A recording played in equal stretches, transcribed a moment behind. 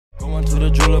Going to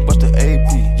the jeweler, bust the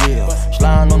AP, yeah.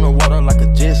 Sliding on the water like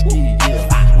a jet ski,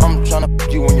 yeah. I'm tryna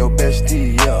f you and your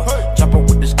bestie, yeah. Chopper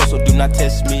with this girl, so do not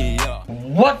test me, yeah.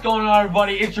 What's going on,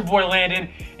 everybody? It's your boy Landon,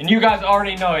 and you guys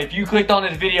already know, if you clicked on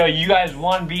this video, you guys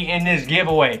want to be in this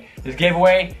giveaway. This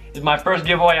giveaway is my first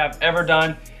giveaway I've ever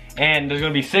done, and there's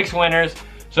gonna be 6 winners.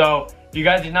 So if you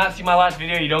guys did not see my last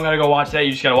video, you don't gotta go watch that,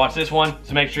 you just gotta watch this one.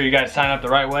 So make sure you guys sign up the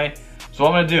right way. So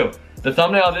what I'm gonna do, the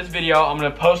thumbnail of this video, I'm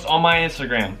gonna post on my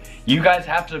Instagram. You guys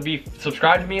have to be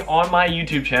subscribed to me on my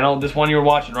YouTube channel, this one you're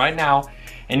watching right now,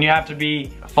 and you have to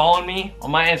be following me on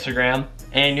my Instagram,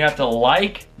 and you have to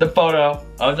like the photo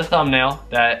of the thumbnail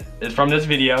that is from this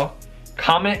video.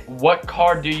 Comment what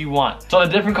card do you want. So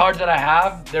the different cards that I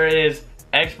have, there is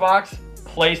Xbox,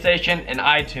 PlayStation, and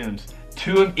iTunes.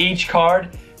 2 of each card,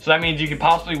 so that means you could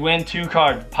possibly win 2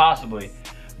 cards, possibly.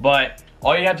 But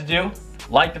all you have to do,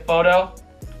 like the photo,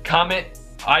 comment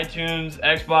iTunes,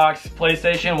 Xbox,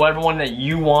 PlayStation, whatever one that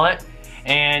you want,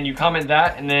 and you comment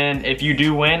that, and then if you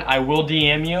do win, I will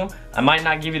DM you. I might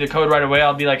not give you the code right away.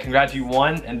 I'll be like, congrats, you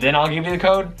won, and then I'll give you the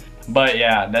code. But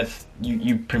yeah, that's,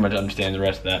 you pretty much understand the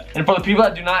rest of that. And for the people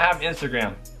that do not have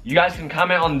Instagram, you guys can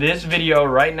comment on this video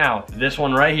right now, this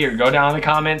one right here. Go down in the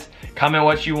comments, comment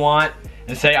what you want,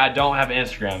 and say I don't have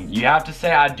Instagram. You have to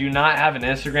say I do not have an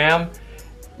Instagram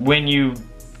when you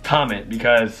comment,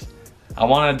 because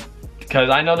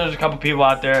I know there's a couple people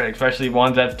out there, especially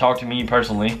ones that have talked to me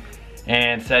personally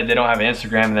and said they don't have an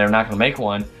Instagram and they're not gonna make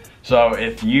one. So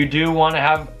if you do want to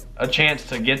have a chance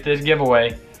to get this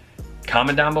giveaway,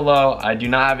 comment down below, I do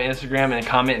not have an Instagram, and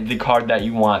comment the card that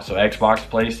you want. So Xbox,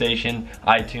 PlayStation,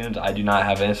 iTunes, I do not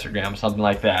have an Instagram, something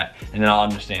like that, and then I'll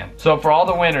understand. So for all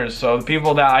the winners, so the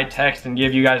people that I text and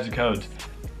give you guys the codes,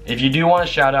 if you do want a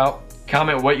shout out,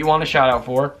 comment what you want a shout out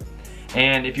for.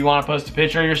 And if you want to post a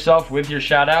picture of yourself with your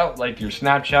shout out, like your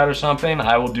Snapchat or something,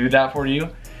 I will do that for you.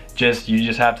 You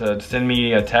just have to send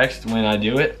me a text when I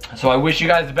do it. So I wish you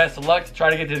guys the best of luck to try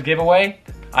to get this giveaway.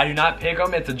 I do not pick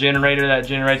them, it's a generator that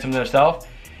generates them themselves.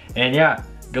 And yeah,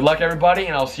 good luck everybody,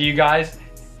 and I'll see you guys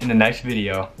in the next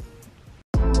video.